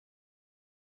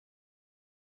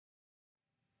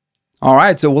All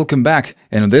right, so welcome back.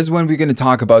 And in this one, we're going to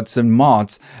talk about some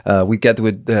mods we get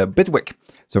with Bitwig.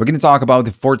 So we're going to talk about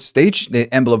the 4Stage,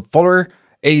 the envelope follower,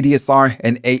 ADSR,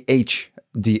 and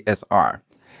AHDSR.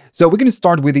 So we're going to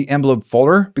start with the envelope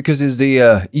follower because it's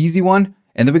the easy one.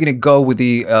 And then we're going to go with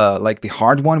the the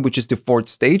hard one, which is the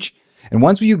 4Stage. And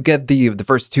once you get the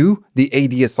first two, the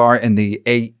ADSR and the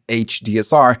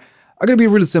AHDSR, are going to be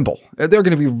really simple. They're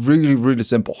going to be really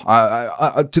simple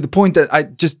to the point that I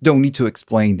just don't need to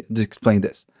explain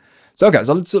this. So okay,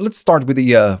 so let's start with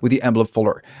the envelope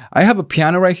follower. I have a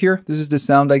piano right here. This is the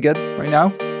sound I get right now.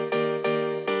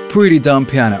 Pretty dumb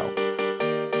piano.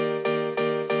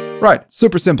 Right,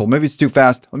 super simple. Maybe it's too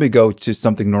fast. Let me go to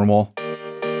something normal.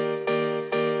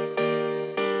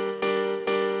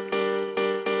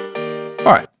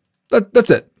 All right,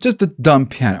 that's it. Just a dumb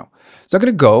piano. So I'm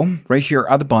going to go right here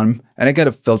at the bottom and I get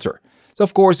a filter. So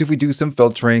of course, if we do some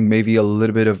filtering, maybe a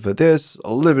little bit of this,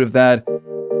 a little bit of that,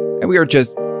 and we are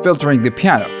just filtering the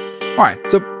piano. All right,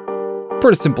 so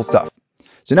pretty simple stuff.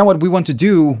 So now what we want to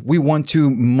do, we want to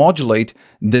modulate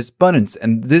these buttons.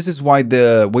 And this is why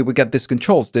we get these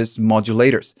controls, these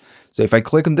modulators. So if I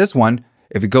click on this one,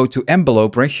 if we go to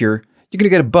envelope right here, you're going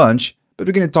to get a bunch, but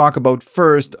we're going to talk about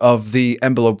first of the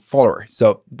envelope follower.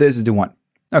 So this is the one.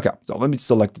 Okay, so let me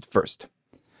select it first.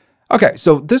 Okay,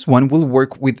 so this one will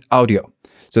work with audio.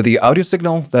 So the audio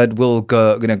signal that will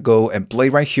gonna go and play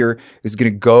right here is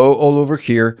gonna go all over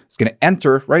here. It's gonna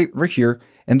enter right here,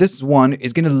 and this one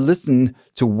is gonna listen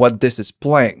to what this is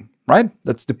playing. Right?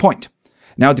 That's the point.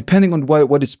 Now, depending on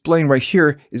what is playing right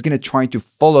here, is gonna try to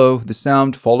follow the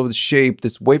sound, follow the shape,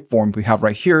 this waveform we have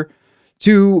right here,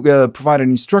 to provide an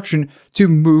instruction to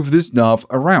move this knob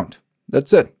around.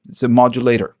 That's it. It's a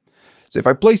modulator. So if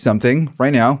I play something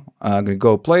right now, I'm going to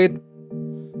go play it.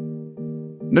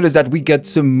 Notice that we get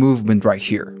some movement right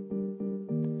here.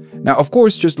 Now, of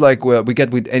course, just like we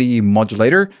get with any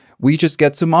modulator, we just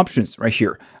get some options right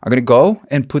here. I'm going to go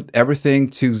and put everything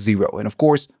to 0. And of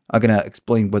course, I'm going to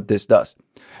explain what this does.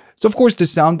 So of course, the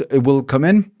sound will come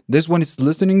in. This one is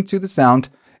listening to the sound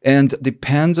and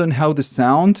depends on how the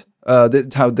sound, how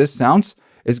this sounds,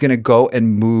 is going to go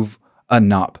and move a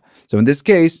knob. So in this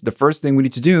case, the first thing we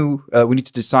need to do, we need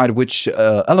to decide which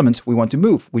element we want to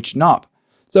move, which knob.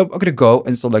 So I'm going to go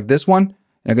and select this one,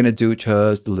 and I'm going to do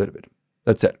just a little bit.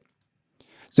 That's it.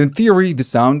 So in theory, the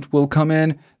sound will come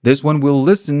in. This one will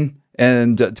listen,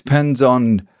 and depends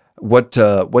on what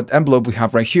envelope we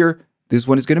have right here, this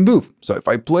one is going to move. So if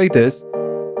I play this,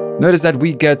 notice that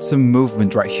we get some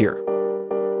movement right here.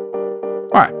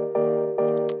 All right.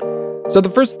 So the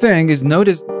first thing is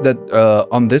notice that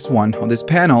on this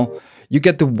panel, you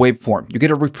get the waveform. You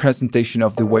get a representation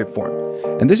of the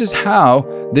waveform. And this is how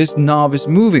this knob is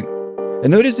moving.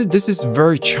 And notice that this is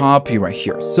very choppy right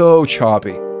here. So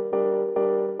choppy.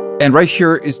 And right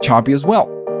here is choppy as well.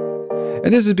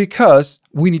 And this is because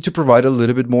we need to provide a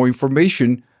little bit more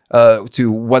information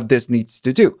to what this needs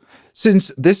to do.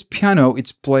 Since this piano,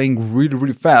 it's playing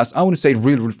really fast. I want to say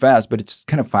really fast, but it's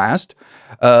kind of fast.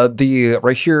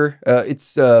 Right here,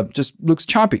 it's just looks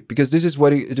choppy because this is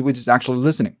what it is actually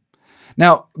listening.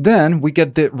 Now, then we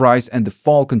get the rise and the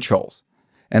fall controls.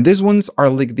 And these ones are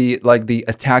like the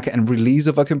attack and release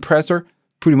of a compressor,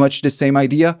 pretty much the same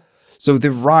idea. So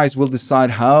the rise will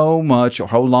decide how much or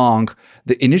how long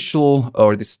the initial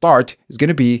or the start is going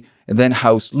to be, and then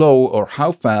how slow or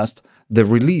how fast the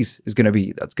release is going to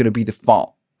be. That's going to be the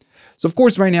fall. So of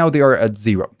course, right now they are at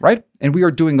 0, right? And we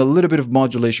are doing a little bit of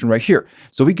modulation right here.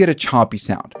 So we get a choppy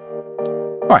sound.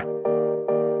 All right.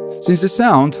 Since the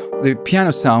sound, the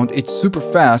piano sound, it's super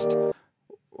fast,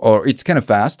 or it's kind of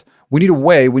fast, we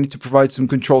need to provide some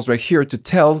controls right here to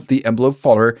tell the envelope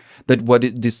follower that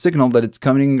the signal that it's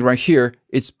coming right here,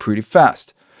 it's pretty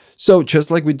fast. So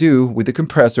just like we do with the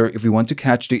compressor, if we want to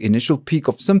catch the initial peak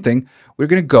of something, we're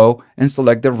going to go and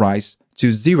select the rise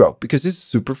to 0 because it's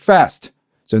super fast.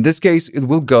 So in this case, it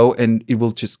will go and it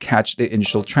will just catch the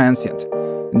initial transient.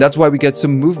 And that's why we get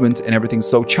some movement and everything's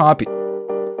so choppy.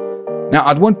 Now,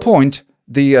 at one point,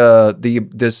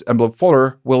 this envelope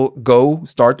follower will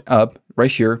start up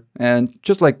right here. And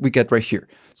just like we get right here,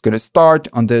 it's going to start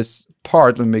on this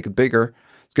part. Let me make it bigger.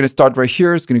 It's going to start right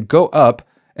here. It's going to go up.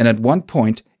 And at one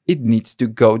point, it needs to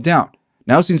go down.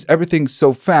 Now, since everything's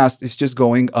so fast, it's just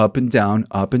going up and down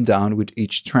with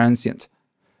each transient.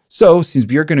 So since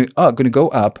we are going to go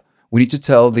up, we need to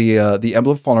tell the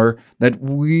envelope follower that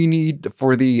we need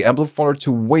for the envelope follower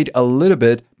to wait a little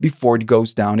bit before it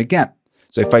goes down again.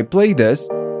 So if I play this,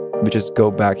 let me just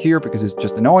go back here because it's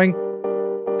just annoying.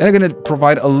 And I'm going to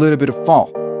provide a little bit of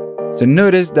fall. So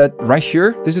notice that right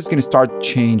here, this is going to start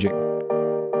changing.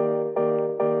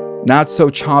 Not so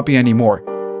choppy anymore.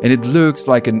 and it looks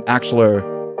like an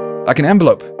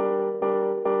envelope.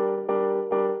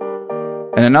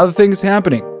 And another thing is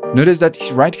happening. Notice that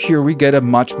right here we get a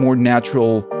much more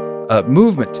natural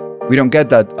movement. We don't get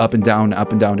that up and down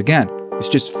again. It's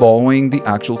just following the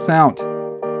actual sound.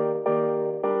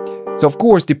 So of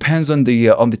course, depends on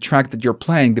the track that you're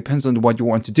playing, depends on what you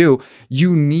want to do.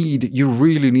 You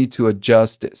really need to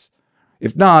adjust this.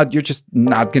 If not, you're just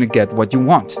not gonna get what you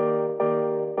want.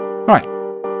 All right.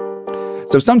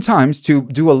 So sometimes to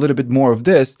do a little bit more of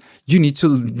this, you need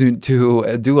to do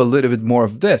a little bit more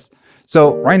of this.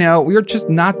 So right now we are just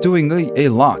not doing a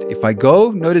lot. If I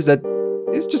go, notice that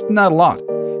it's just not a lot.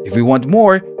 If we want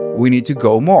more, we need to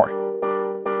go more.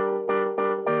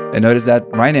 And notice that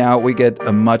right now we get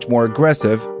a much more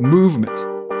aggressive movement.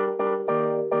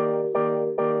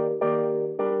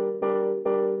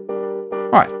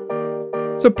 All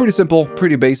right, so pretty simple,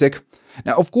 pretty basic.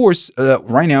 Now, of course,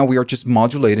 right now we are just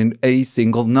modulating a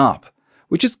single knob,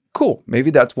 which is cool.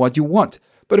 Maybe that's what you want.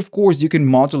 But of course, you can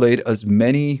modulate as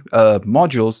many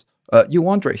modules you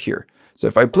want right here. So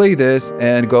if I play this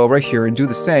and go right here and do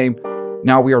the same,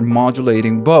 now we are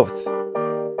modulating both.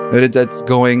 Notice that's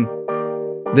going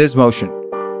this motion.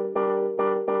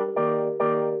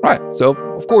 Right, so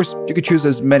of course, you could choose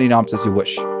as many knobs as you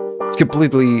wish. It's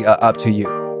completely up to you.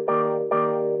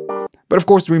 But of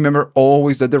course, remember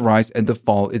always that the rise and the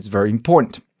fall is very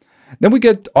important. Then we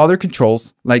get other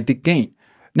controls like the gain.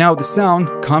 Now the sound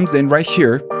comes in right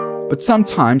here, but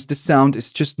sometimes the sound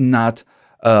is just not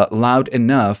loud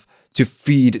enough to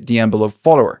feed the envelope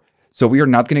follower. So we are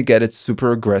not going to get a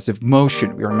super aggressive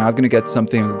motion. We are not going to get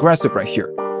something aggressive right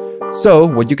here. So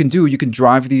what you can do, you can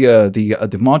drive the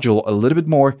module a little bit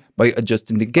more by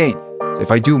adjusting the gain. So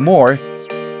if I do more,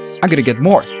 I'm going to get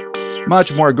more,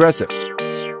 much more aggressive.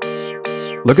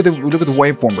 Look at the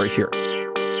waveform right here.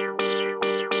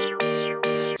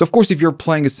 So of course, if you're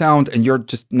playing a sound and you're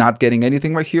just not getting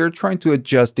anything right here, trying to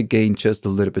adjust the gain just a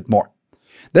little bit more.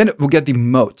 Then we'll get the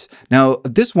modes. Now,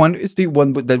 this one is the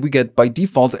one that we get by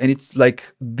default, and it's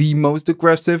like the most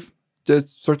aggressive,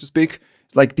 just so to speak.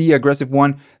 It's like the aggressive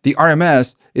one. The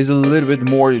RMS is a little bit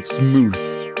more smooth.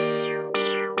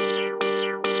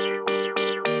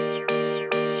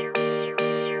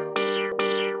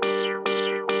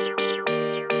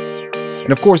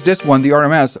 And of course, this one, the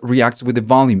RMS, reacts with the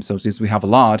volume. So since we have a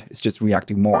lot, it's just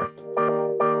reacting more.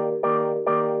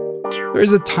 There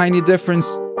is a tiny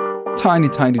difference. Tiny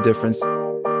difference.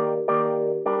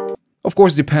 Of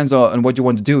course, it depends on what you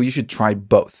want to do. You should try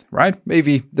both, right?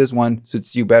 Maybe this one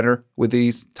suits you better with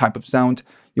these type of sound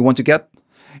you want to get.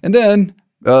 And then,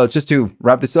 just to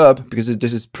wrap this up, because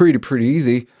this is pretty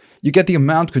easy, you get the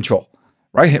amount control.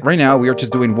 Right now, we are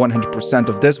just doing 100%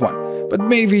 of this one. But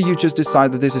maybe you just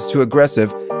decide that this is too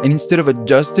aggressive, and instead of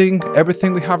adjusting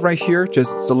everything we have right here,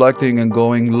 just selecting and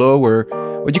going lower,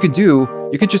 what you can do,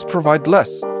 you can just provide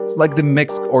less. It's like the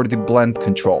mix or the blend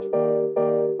control.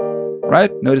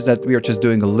 Right? Notice that we are just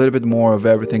doing a little bit more of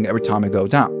everything every time I go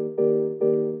down.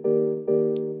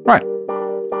 Right.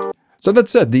 So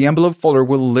that's it. The envelope follower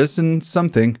will listen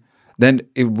something, then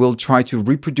it will try to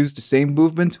reproduce the same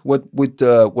movement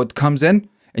what comes in,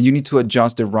 and you need to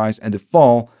adjust the rise and the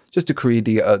fall just to create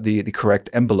the correct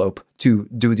envelope to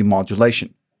do the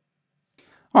modulation.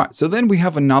 All right, so then we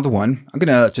have another one. I'm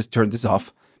gonna just turn this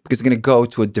off because I'm gonna go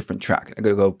to a different track. I'm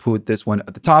gonna go put this one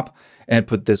at the top and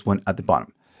put this one at the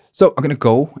bottom. So I'm gonna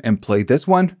go and play this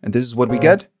one, and this is what we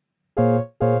get.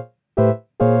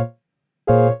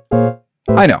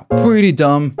 I know, pretty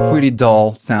dumb, pretty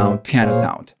dull sound, piano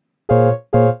sound.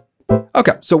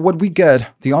 Okay, so what we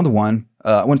get, the other one,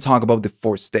 I want to talk about the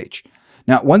 4Stage.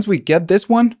 Now, once we get this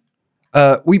one,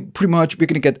 we're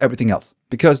gonna get everything else,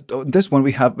 because this one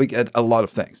we get a lot of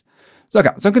things. So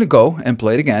okay, so I'm gonna go and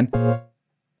play it again.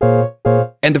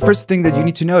 And the first thing that you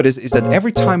need to notice is that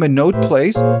every time a note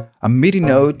plays, a MIDI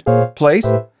note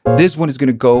plays, this one is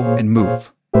gonna go and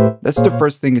move. That's the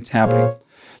first thing that's happening.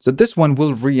 So this one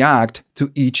will react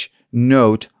to each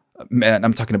note, and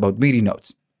I'm talking about MIDI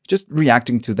notes, just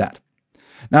reacting to that.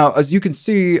 Now, as you can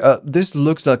see, this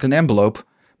looks like an envelope,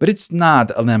 but it's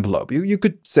not an envelope. You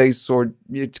could say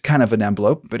it's kind of an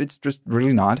envelope, but it's just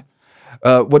really not.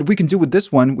 What we can do with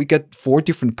this one, we get 4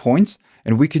 different points,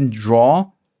 and we can draw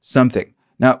something.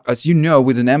 Now, as you know,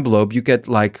 with an envelope, you get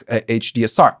like a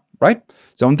AHDSR, right?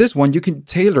 So on this one, you can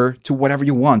tailor to whatever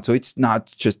you want. So it's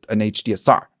not just an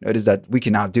AHDSR. Notice that we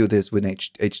cannot do this with an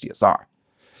AHDSR.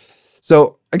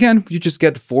 So again, you just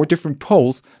get 4 different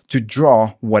poles to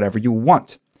draw whatever you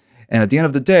want. And at the end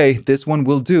of the day, this one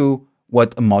will do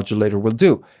what a modulator will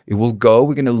do. It will go,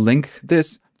 we're going to link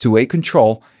this to a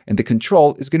control, and the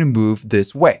control is going to move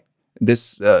this way.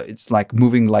 This, it's like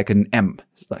moving like an M.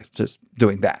 It's like just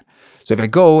doing that. So if I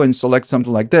go and select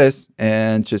something like this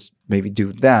and just maybe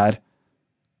do that,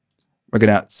 we're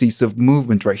going to see some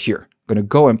movement right here. I'm going to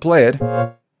go and play it.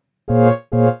 All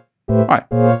right.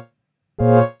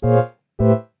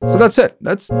 So that's it.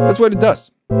 That's what it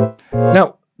does.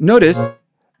 Now, notice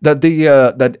that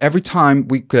that every time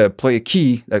we play a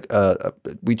key,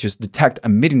 we just detect a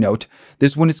MIDI note,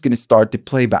 this one is going to start the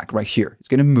playback right here. It's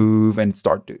going to move and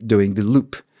start doing the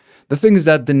loop. The thing is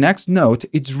that the next note,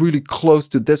 it's really close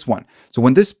to this one. So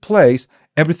when this plays,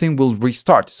 everything will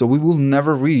restart. So we will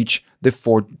never reach the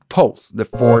 4 poles, the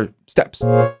 4 steps,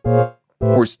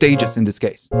 or stages in this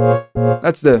case.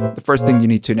 That's the first thing you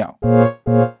need to know.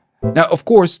 Now, of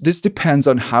course, this depends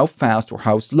on how fast or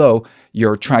how slow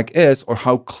your track is or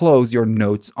how close your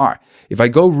notes are. If I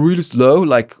go really slow,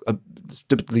 like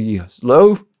typically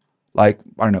slow, like,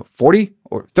 I don't know, 40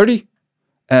 or 30,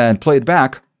 and play it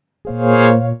back,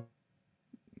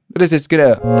 this is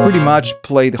gonna pretty much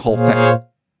play the whole thing.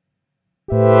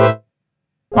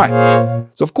 Right.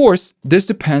 So of course, this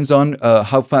depends on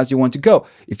how fast you want to go.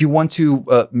 If you want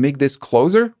to make this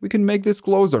closer, we can make this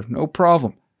closer, no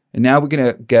problem. And now we're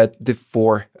gonna get the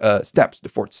 4 steps, the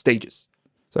 4 stages.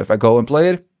 So if I go and play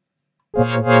it,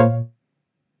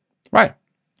 right,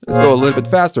 let's go a little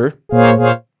bit faster.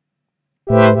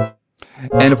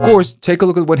 And of course, take a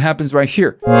look at what happens right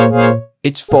here.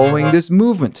 It's following this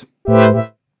movement.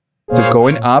 Just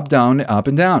going up, down, up,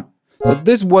 and down. So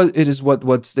this is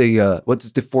what's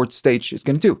the 4th stage is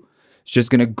going to do. It's just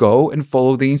going to go and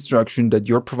follow the instruction that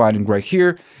you're providing right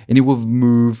here, and it will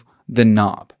move the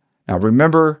knob. Now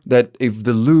remember that if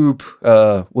the loop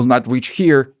will not reach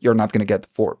here, you're not going to get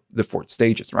the 4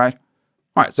 stages, right?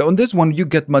 All right, so on this one, you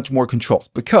get much more controls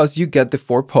because you get the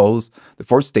 4 poles, the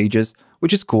 4 stages,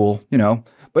 which is cool, you know.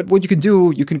 But what you can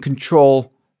do, you can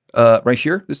control right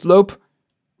here, the slope,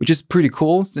 which is pretty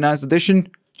cool. It's a nice addition,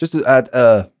 just to add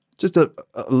just a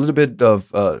little bit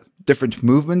of different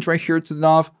movement right here to the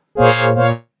knob.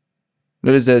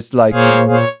 Notice it's like,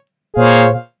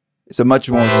 it's a much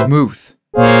more smooth.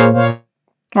 All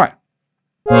right.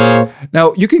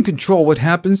 Now you can control what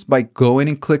happens by going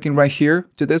and clicking right here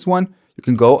to this one. You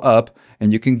can go up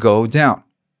and you can go down,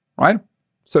 right?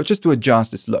 So just to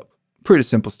adjust the slope, pretty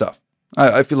simple stuff.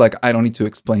 I feel like I don't need to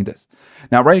explain this.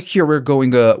 Now right here we're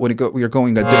going we are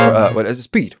going a different as a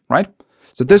speed, right?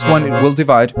 So this one, it will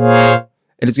divide and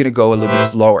it's going to go a little bit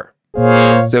slower.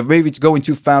 So maybe it's going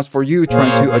too fast for you,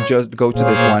 trying to adjust, go to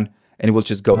this one, and it will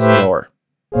just go slower.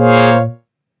 All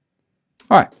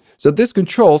right. So this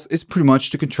controls is pretty much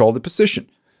to control the position.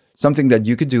 Something that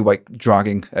you could do by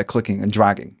dragging, clicking and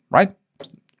dragging, right?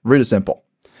 Really simple.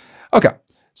 Okay.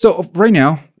 So right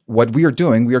now, what we are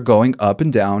doing, we are going up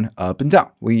and down, up and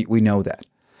down. We know that.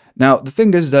 Now, the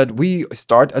thing is that we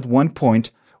start at one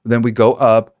point, then we go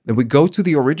up, then we go to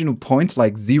the original point,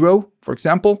 like 0, for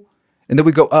example, and then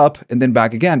we go up and then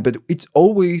back again. But it's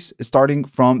always starting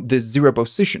from this 0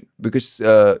 position because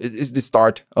it is the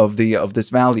start of this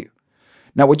value.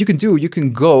 Now, what you can do, you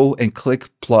can go and click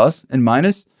plus and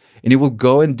minus, and it will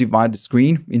go and divide the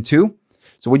screen in 2.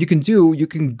 So what you can do, you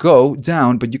can go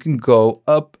down, but you can go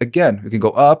up again. You can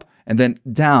go up and then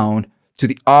down to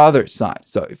the other side.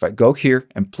 So if I go here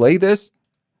and play this,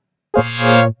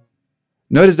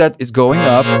 notice that it's going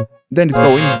up, then it's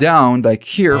going down, like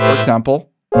here, for example,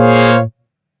 and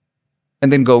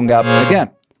then going up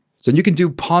again. So you can do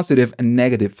positive and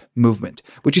negative movement,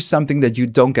 which is something that you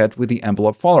don't get with the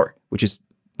envelope follower, which is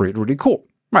really, really cool.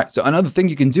 Right, so another thing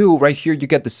you can do right here, you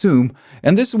get the zoom,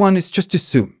 and this one is just to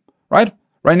zoom, right?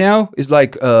 Right now is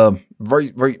like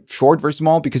very, very short, very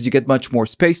small, because you get much more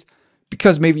space,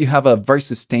 because maybe you have a very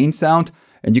sustained sound,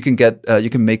 and you can get you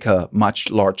can make a much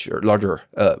larger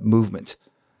movement.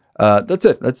 That's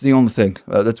it. That's the only thing.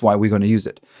 That's why we're going to use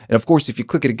it. And of course, if you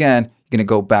click it again, you're going to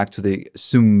go back to the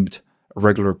zoomed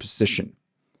regular position.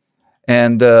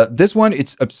 And this one,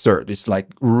 it's absurd. It's like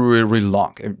really, really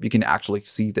long. And you can actually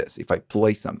see this if I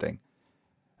play something.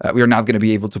 We are not going to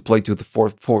be able to play to the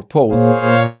four poles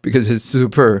because it's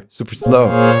super, super slow.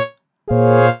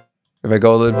 If I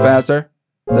go a little faster,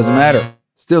 doesn't matter.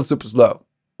 Still super slow.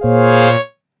 All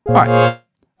right.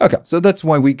 Okay, so that's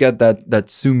why we get that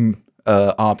zoom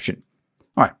option.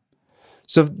 All right.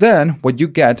 So then what you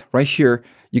get right here,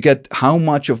 you get how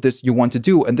much of this you want to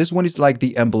do. And this one is like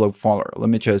the envelope follower. Let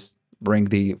me just bring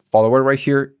the follower right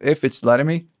here if it's letting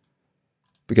me,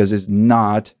 because it's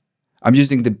not. I'm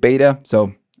using the beta,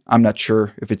 so I'm not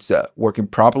sure if it's working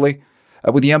properly.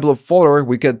 With the envelope follower,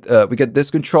 we get this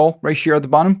control right here at the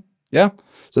bottom. Yeah.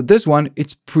 So this one,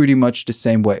 it's pretty much the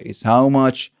same way. It's how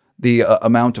much the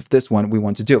amount of this one we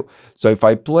want to do. So if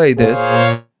I play this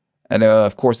And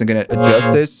of course, I'm going to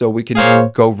adjust this so we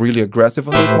can go really aggressive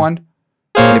on this one.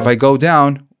 And if I go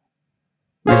down,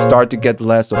 we start to get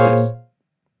less of this.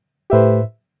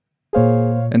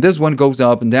 And this one goes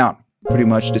up and down pretty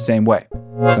much the same way.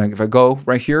 So if I go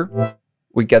right here,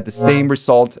 we get the same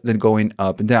result than going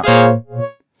up and down.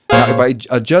 Now, if I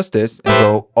adjust this and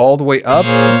go all the way up,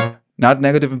 not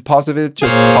negative and positive,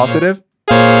 just positive,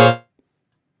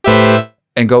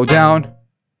 and go down,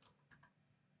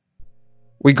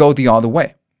 we go the other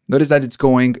way. Notice that it's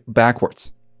going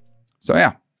backwards. So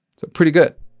yeah, so pretty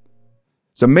good.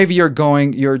 So maybe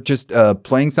you're just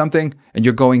playing something and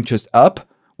you're going just up.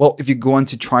 Well, if you want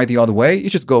to try the other way, you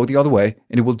just go the other way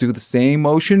and it will do the same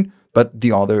motion, but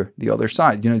the other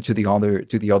side, to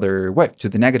the other way, to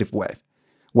the negative way.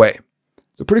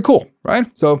 So pretty cool,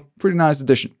 right? So pretty nice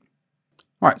addition.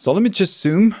 All right, so let me just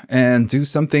zoom and do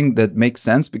something that makes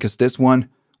sense, because this one,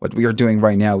 what we are doing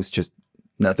right now is just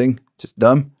nothing, just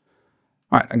dumb.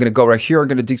 All right, I'm gonna go right here. I'm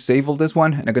gonna disable this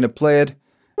one and I'm gonna play it.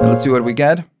 And let's see what we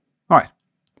get. All right.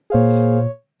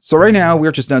 So right now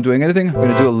we're just not doing anything. I'm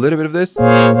gonna do a little bit of this.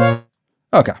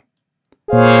 Okay.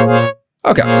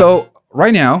 Okay, so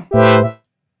right now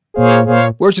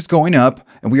we're just going up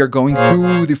and we are going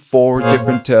through the four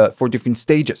different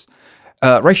stages.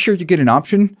 Right here you get an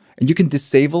option and you can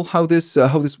disable how this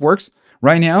works.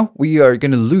 Right now we are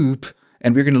gonna loop,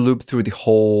 and we're gonna loop through the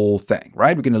whole thing,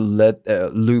 right? We're gonna let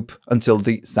loop until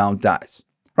the sound dies,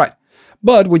 right?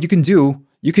 But what you can do,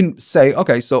 you can say,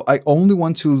 okay, so I only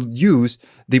want to use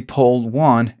the pole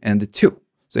 1 and the 2.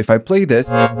 So if I play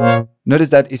this, notice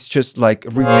that it's just like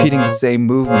repeating the same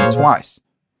movement twice,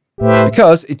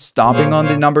 because it's stopping on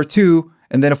the number 2,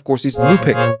 and then of course it's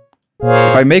looping.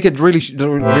 If I make it really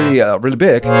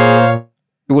big,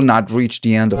 it will not reach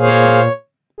the end of this.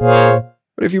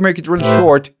 But if you make it really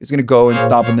short, it's going to go and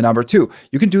stop on the number 2.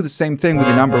 You can do the same thing with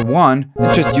the number 1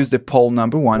 and just use the pole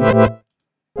number 1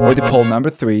 or the pole number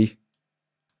 3.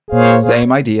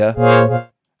 Same idea.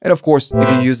 And of course,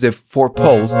 if you use the 4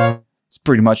 poles, it's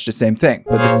pretty much the same thing.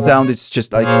 But the sound is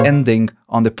just like ending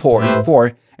on the port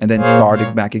 4 and then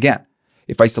starting back again.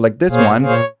 If I select this one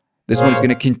is going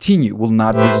to continue, will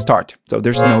not restart. So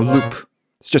there's no loop.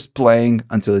 It's just playing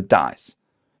until it dies.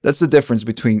 That's the difference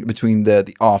between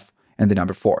the off and the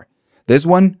number 4. This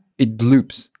one, it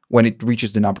loops when it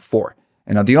reaches the number 4.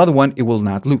 And on the other one, it will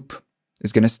not loop.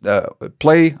 It's going to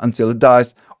play until it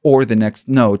dies or the next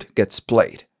note gets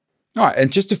played. All right,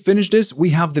 and just to finish this,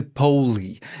 we have the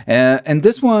poly. And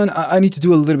this one, I need to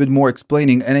do a little bit more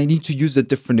explaining, and I need to use a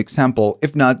different example.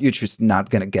 If not, you're just not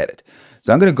going to get it.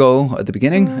 So I'm going to go at the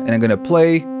beginning, and I'm going to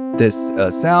play this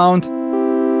sound.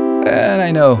 And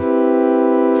I know,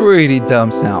 pretty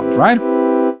dumb sound, right?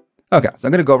 Okay, so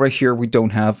I'm going to go right here. We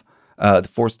don't have the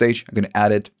 4Stage. I'm going to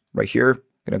add it right here.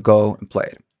 I'm going to go and play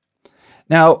it.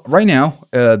 Now, right now,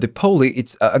 the poly,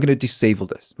 I'm going to disable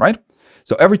this, right?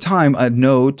 So every time a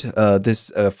note,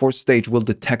 this 4Stage will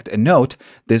detect a note,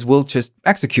 this will just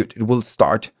execute. It will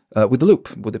start with the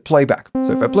loop, with the playback.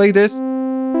 So if I play this,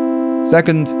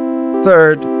 second,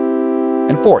 third,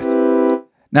 and fourth.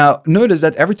 Now, notice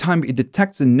that every time it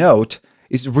detects a note,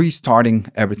 it's restarting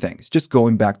everything. It's just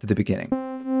going back to the beginning.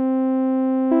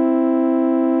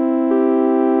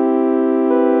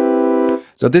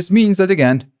 So this means that,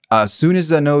 again, as soon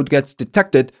as a note gets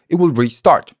detected, it will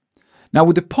restart. Now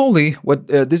with the poly, what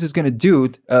this is going to do,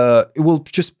 it will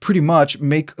just pretty much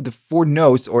make the 4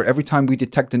 notes, or every time we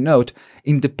detect a note,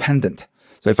 independent.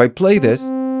 So if I play this,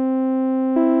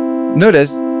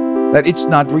 notice that it's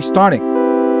not restarting.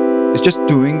 It's just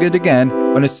doing it again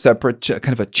on a separate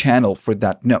kind of a channel for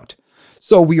that note.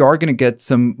 So we are going to get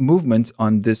some movement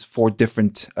on these 4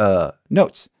 different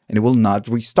notes, and it will not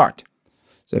restart.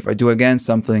 So if I do again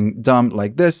something dumb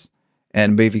like this,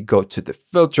 and maybe go to the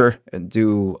filter and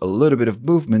do a little bit of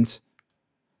movement,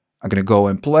 I'm going to go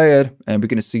and play it, and we're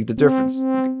going to see the difference.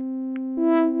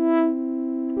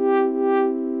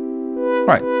 All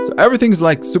right, so everything's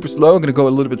like super slow. I'm going to go a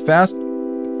little bit fast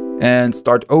and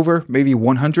start over, maybe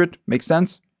 100, makes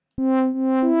sense.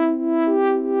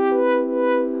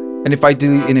 And if I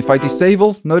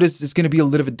disable, notice it's going to be a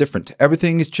little bit different.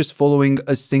 Everything is just following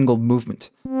a single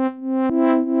movement.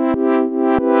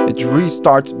 It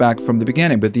restarts back from the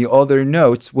beginning, but the other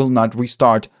notes will not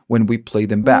restart when we play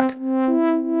them back.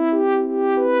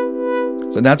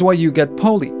 So that's why you get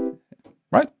poly,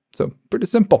 right? So pretty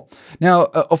simple. Now,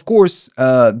 of course,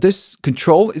 this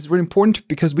control is really important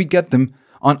because we get them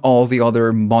on all the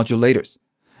other modulators.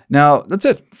 Now, that's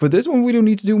it. For this one, we don't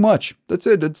need to do much. That's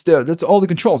it. That's all the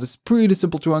controls. It's pretty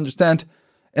simple to understand.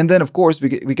 And then, of course, we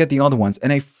get the other ones.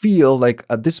 And I feel like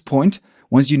at this point,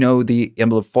 once you know the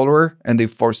envelope follower and the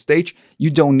 4Stage, you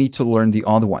don't need to learn the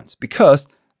other ones because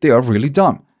they are really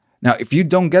dumb. Now, if you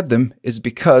don't get them, it's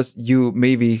because you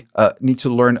maybe need to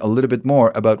learn a little bit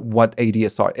more about what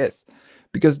ADSR is,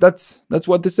 because that's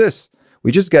what this is.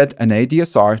 We just get an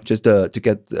ADSR just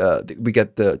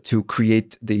to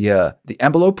create the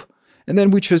envelope, and then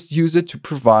we just use it to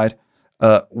provide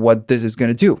what this is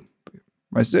going to do.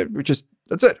 That's it.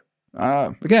 That's it.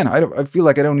 Again, I feel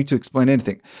like I don't need to explain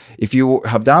anything. If you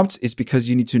have doubts, it's because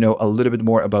you need to know a little bit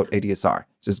more about ADSR.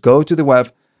 Just go to the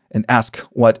web and ask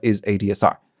what is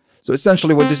ADSR. So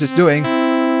essentially what this is doing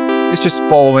is just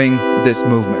following this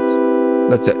movement.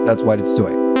 That's it. That's what it's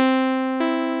doing.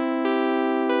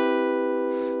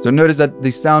 So notice that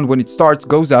the sound when it starts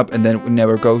goes up and then it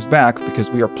never goes back because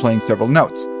we are playing several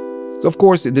notes. So of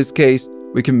course, in this case,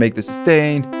 we can make the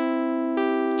sustain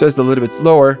just a little bit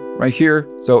slower right here,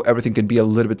 so everything can be a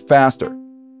little bit faster.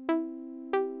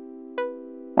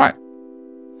 Right.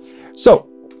 So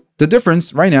the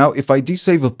difference right now, if I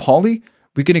disable poly,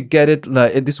 we're gonna get it.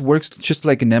 This works just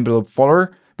like an envelope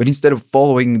follower, but instead of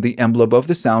following the envelope of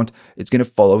the sound, it's gonna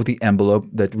follow the envelope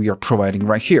that we are providing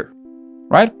right here,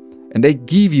 right? And they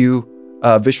give you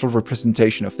a visual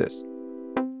representation of this.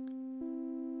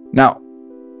 Now,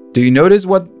 do you notice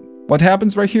what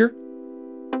happens right here?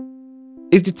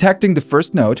 It's detecting the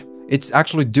first note. It's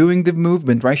actually doing the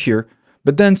movement right here.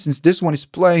 But then since this one is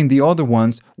playing, the other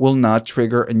ones will not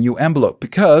trigger a new envelope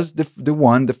because the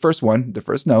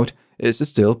first note is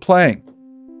still playing.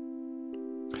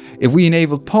 If we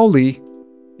enable poly,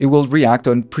 it will react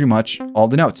on pretty much all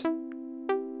the notes.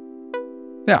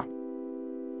 Yeah.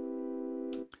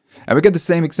 And we get the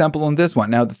same example on this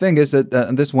one. Now, the thing is that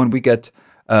on this one, we get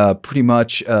pretty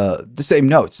much the same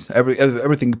notes.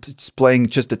 Everything is playing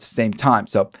just at the same time.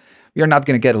 So we are not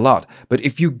going to get a lot. But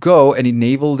if you go and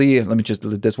enable let me just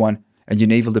delete this one, and you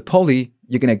enable the poly,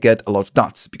 you're going to get a lot of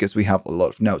dots because we have a lot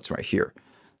of notes right here.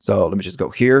 So let me just go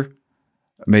here,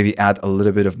 maybe add a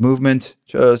little bit of movement,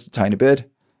 just a tiny bit.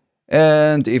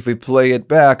 And if we play it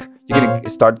back, you're going to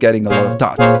start getting a lot of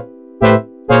dots.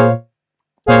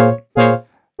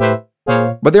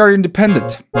 But they are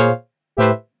independent.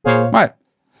 Right.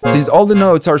 Since all the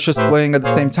notes are just playing at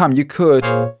the same time, you could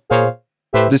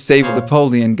disable the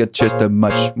poly and get just a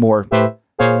much more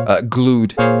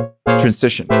glued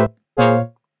transition.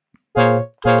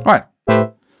 Right.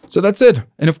 So that's it.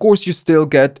 And of course, you still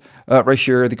get right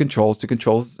here the controls to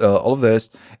control all of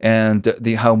this and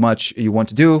how much you want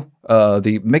to do,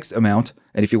 the mix amount,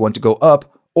 and if you want to go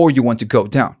up or you want to go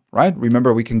down, right?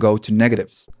 Remember, we can go to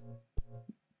negatives.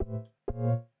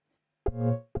 All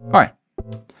right.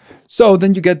 So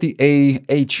then you get the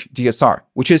AHDSR,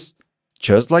 which is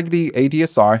just like the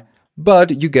ADSR,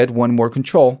 but you get one more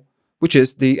control, which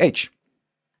is the H.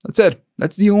 That's it.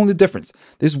 That's the only difference.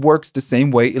 This works the same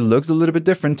way. It looks a little bit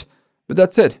different, but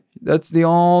that's it. That's the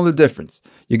only difference.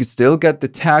 You can still get the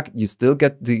tag, you still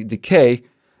get the decay,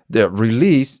 the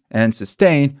release and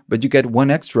sustain, but you get one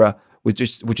extra, which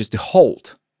is the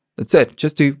hold. That's it.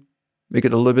 Just to make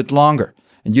it a little bit longer.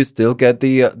 And you still get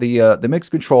the mix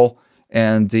control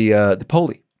and the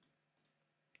poly.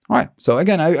 All right. So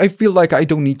again, I feel like I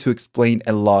don't need to explain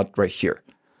a lot right here.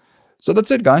 So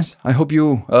that's it, guys. I hope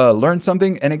you learned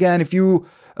something. And again, if you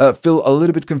feel a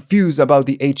little bit confused about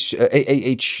the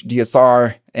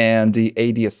AHDSR and the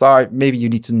ADSR, maybe you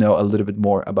need to know a little bit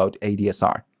more about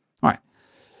ADSR. All right.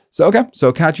 So okay.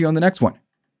 So catch you on the next one.